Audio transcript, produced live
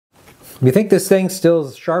You think this thing still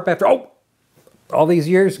is sharp after, all these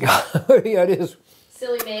years? Yeah, it is.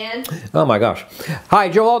 Silly man. Oh my gosh. Hi,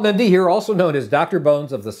 Joe Alton, MD here, also known as Dr.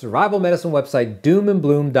 Bones of the survival medicine website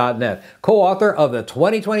doomandbloom.net, co-author of the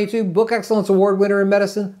 2022 Book Excellence Award winner in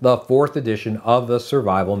medicine, the 4th edition of the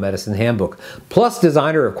Survival Medicine Handbook, plus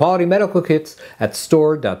designer of quality medical kits at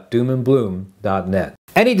store.doomandbloom.net.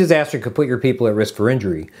 Any disaster could put your people at risk for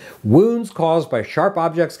injury. Wounds caused by sharp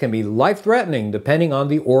objects can be life-threatening depending on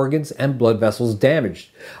the organs and blood vessels damaged.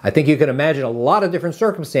 I think you can imagine a lot of different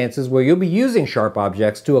circumstances where you'll be using sharp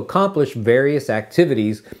objects to accomplish various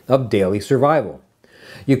activities of daily survival.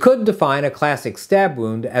 You could define a classic stab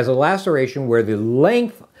wound as a laceration where the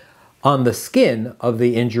length on the skin of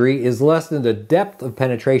the injury is less than the depth of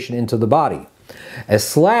penetration into the body. A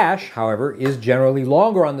slash, however, is generally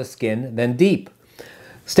longer on the skin than deep.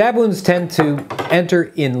 Stab wounds tend to enter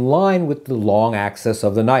in line with the long axis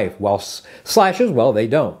of the knife, while slashes, well, they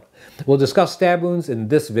don't. We'll discuss stab wounds in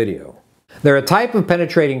this video. They're a type of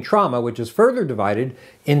penetrating trauma which is further divided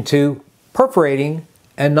into perforating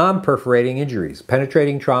and non-perforating injuries.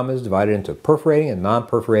 Penetrating trauma is divided into perforating and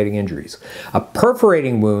non-perforating injuries. A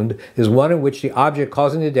perforating wound is one in which the object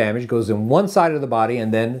causing the damage goes in one side of the body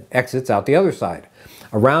and then exits out the other side.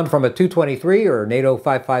 A round from a .223 or NATO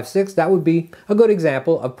 5.56, that would be a good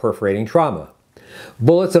example of perforating trauma.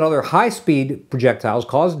 Bullets and other high-speed projectiles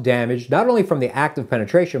cause damage not only from the act of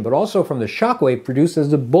penetration, but also from the shockwave produced as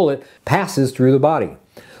the bullet passes through the body.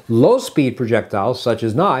 Low-speed projectiles, such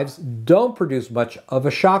as knives, don't produce much of a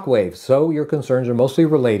shockwave, so your concerns are mostly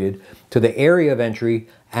related to the area of entry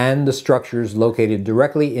and the structures located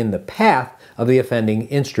directly in the path of the offending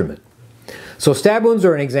instrument. So stab wounds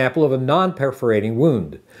are an example of a non-perforating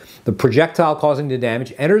wound. The projectile causing the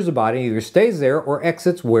damage enters the body and either stays there or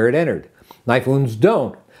exits where it entered. Knife wounds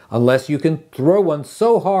don't, unless you can throw one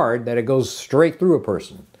so hard that it goes straight through a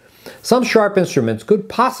person. Some sharp instruments could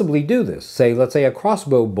possibly do this, let's say a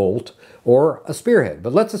crossbow bolt or a spearhead,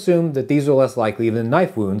 but let's assume that these are less likely than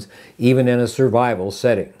knife wounds, even in a survival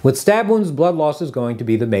setting. With stab wounds, blood loss is going to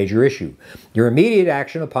be the major issue. Your immediate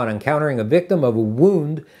action upon encountering a victim of a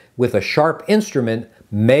wound with a sharp instrument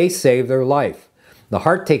may save their life. The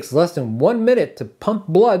heart takes less than 1 minute to pump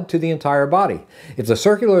blood to the entire body. If the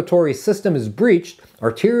circulatory system is breached,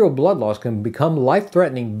 arterial blood loss can become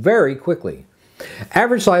life-threatening very quickly.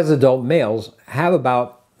 Average-sized adult males have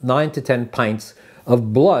about 9 to 10 pints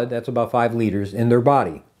of blood, that's about 5 liters, in their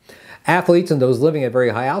body. Athletes and those living at very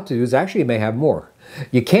high altitudes actually may have more.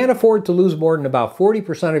 You can't afford to lose more than about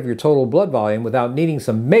 40% of your total blood volume without needing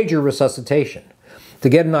some major resuscitation. To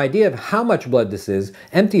get an idea of how much blood this is,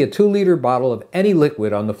 empty a 2-liter bottle of any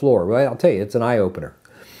liquid on the floor. Well, I'll tell you, it's an eye-opener.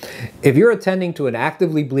 If you're attending to an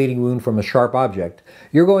actively bleeding wound from a sharp object,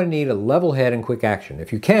 you're going to need a level head and quick action.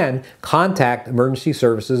 If you can, contact emergency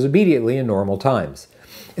services immediately in normal times.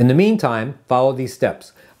 In the meantime, follow these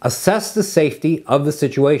steps. Assess the safety of the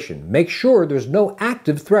situation. Make sure there's no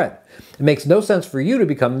active threat. It makes no sense for you to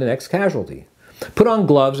become the next casualty. Put on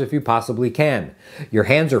gloves if you possibly can. Your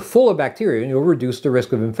hands are full of bacteria and you'll reduce the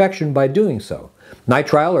risk of infection by doing so.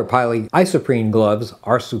 Nitrile or polyisoprene gloves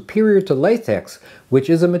are superior to latex, which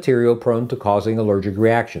is a material prone to causing allergic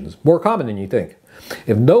reactions. More common than you think.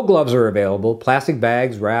 If no gloves are available, plastic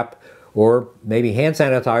bags, wrap, or maybe hand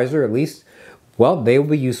sanitizer at least, well, they will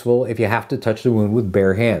be useful if you have to touch the wound with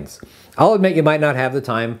bare hands. I'll admit you might not have the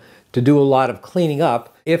time to do a lot of cleaning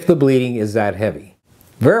up if the bleeding is that heavy.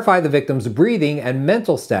 Verify the victim's breathing and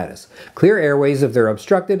mental status. Clear airways if they're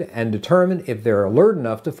obstructed and determine if they're alert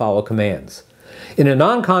enough to follow commands. In a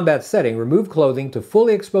non-combat setting, remove clothing to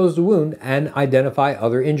fully expose the wound and identify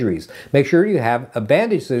other injuries. Make sure you have a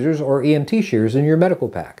bandage scissors or EMT shears in your medical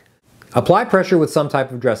pack. Apply pressure with some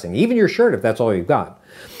type of dressing, even your shirt if that's all you've got.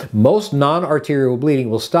 Most non-arterial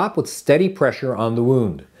bleeding will stop with steady pressure on the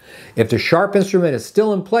wound. If the sharp instrument is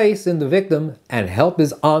still in place in the victim and help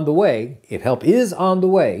is on the way,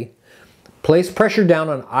 place pressure down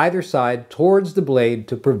on either side towards the blade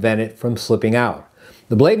to prevent it from slipping out.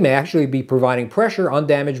 The blade may actually be providing pressure on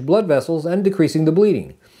damaged blood vessels and decreasing the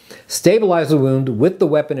bleeding. Stabilize the wound with the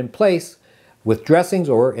weapon in place with dressings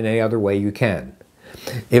or in any other way you can.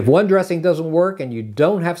 If one dressing doesn't work and you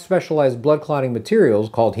don't have specialized blood clotting materials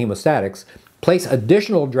called hemostatics, place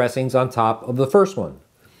additional dressings on top of the first one.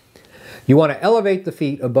 You want to elevate the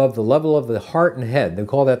feet above the level of the heart and head. They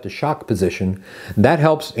call that the shock position. That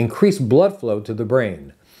helps increase blood flow to the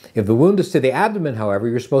brain. If the wound is to the abdomen, however,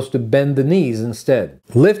 you're supposed to bend the knees instead.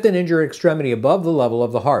 Lift an injured extremity above the level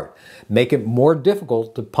of the heart. Make it more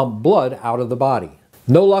difficult to pump blood out of the body.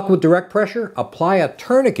 No luck with direct pressure? Apply a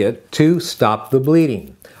tourniquet to stop the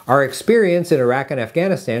bleeding. Our experience in Iraq and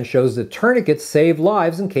Afghanistan shows that tourniquets save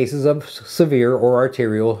lives in cases of severe or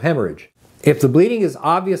arterial hemorrhage. If the bleeding is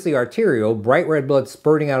obviously arterial, bright red blood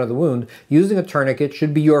spurting out of the wound, using a tourniquet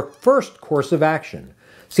should be your first course of action.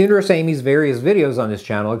 See Nurse Amy's various videos on this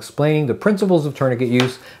channel explaining the principles of tourniquet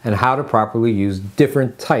use and how to properly use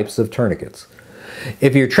different types of tourniquets.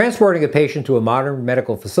 If you're transporting a patient to a modern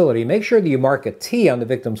medical facility, make sure that you mark a T on the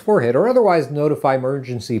victim's forehead or otherwise notify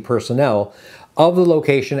emergency personnel of the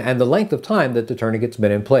location and the length of time that the tourniquet's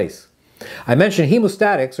been in place. I mentioned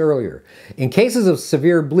hemostatics earlier. In cases of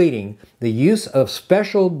severe bleeding, the use of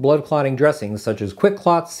special blood clotting dressings such as Quick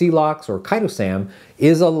Clot, Celox, or Chitosam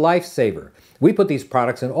is a lifesaver. We put these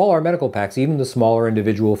products in all our medical packs, even the smaller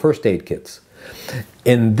individual first aid kits.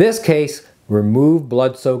 In this case, remove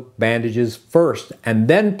blood-soaked bandages first and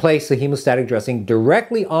then place the hemostatic dressing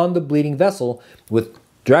directly on the bleeding vessel with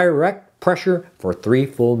direct pressure for 3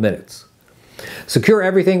 full minutes. Secure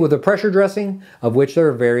everything with a pressure dressing, of which there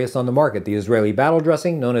are various on the market. The Israeli battle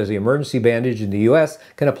dressing, known as the emergency bandage in the US,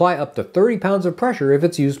 can apply up to 30 pounds of pressure if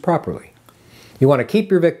it's used properly. You want to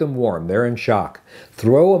keep your victim warm. They're in shock.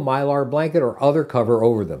 Throw a mylar blanket or other cover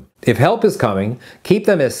over them. If help is coming, keep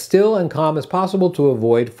them as still and calm as possible to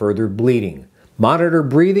avoid further bleeding. Monitor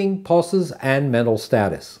breathing, pulses, and mental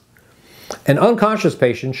status. An unconscious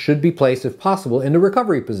patient should be placed, if possible, in the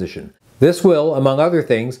recovery position. This will, among other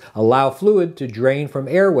things, allow fluid to drain from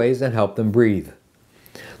airways and help them breathe.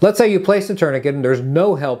 Let's say you place a tourniquet and there's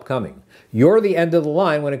no help coming. You're the end of the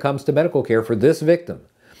line when it comes to medical care for this victim.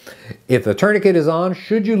 If the tourniquet is on,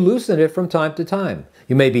 should you loosen it from time to time?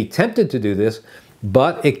 You may be tempted to do this,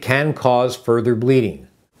 but it can cause further bleeding.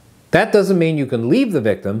 That doesn't mean you can leave the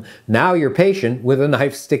victim, now your patient, with a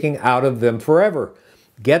knife sticking out of them forever.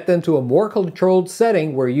 Get them to a more controlled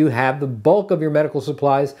setting where you have the bulk of your medical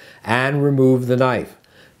supplies and remove the knife.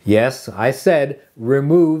 Yes, I said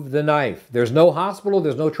remove the knife. There's no hospital,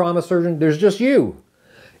 there's no trauma surgeon, there's just you.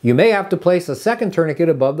 You may have to place a second tourniquet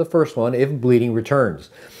above the first one if bleeding returns.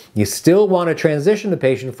 You still want to transition the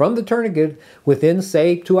patient from the tourniquet within,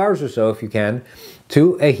 say, 2 hours or so, if you can,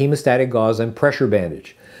 to a hemostatic gauze and pressure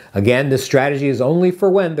bandage. Again, this strategy is only for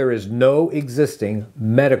when there is no existing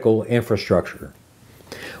medical infrastructure.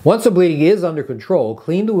 Once the bleeding is under control,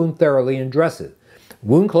 clean the wound thoroughly and dress it.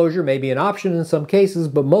 Wound closure may be an option in some cases,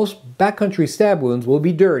 but most backcountry stab wounds will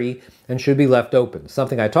be dirty and should be left open,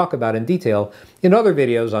 something I talk about in detail in other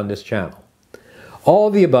videos on this channel. All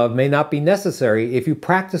of the above may not be necessary if you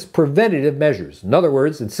practice preventative measures. In other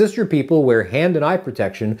words, insist your people wear hand and eye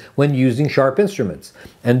protection when using sharp instruments,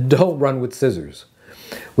 and don't run with scissors.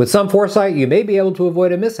 With some foresight, you may be able to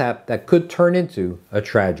avoid a mishap that could turn into a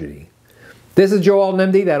tragedy. This is Joe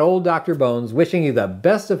Alton, MD, that old Dr. Bones, wishing you the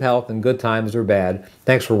best of health in good times or bad.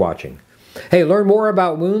 Thanks for watching. Hey, learn more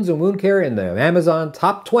about wounds and wound care in the Amazon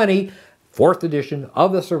Top 20, 4th edition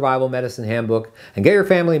of the Survival Medicine Handbook, and get your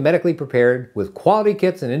family medically prepared with quality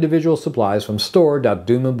kits and individual supplies from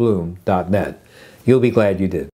store.doomandbloom.net. You'll be glad you did.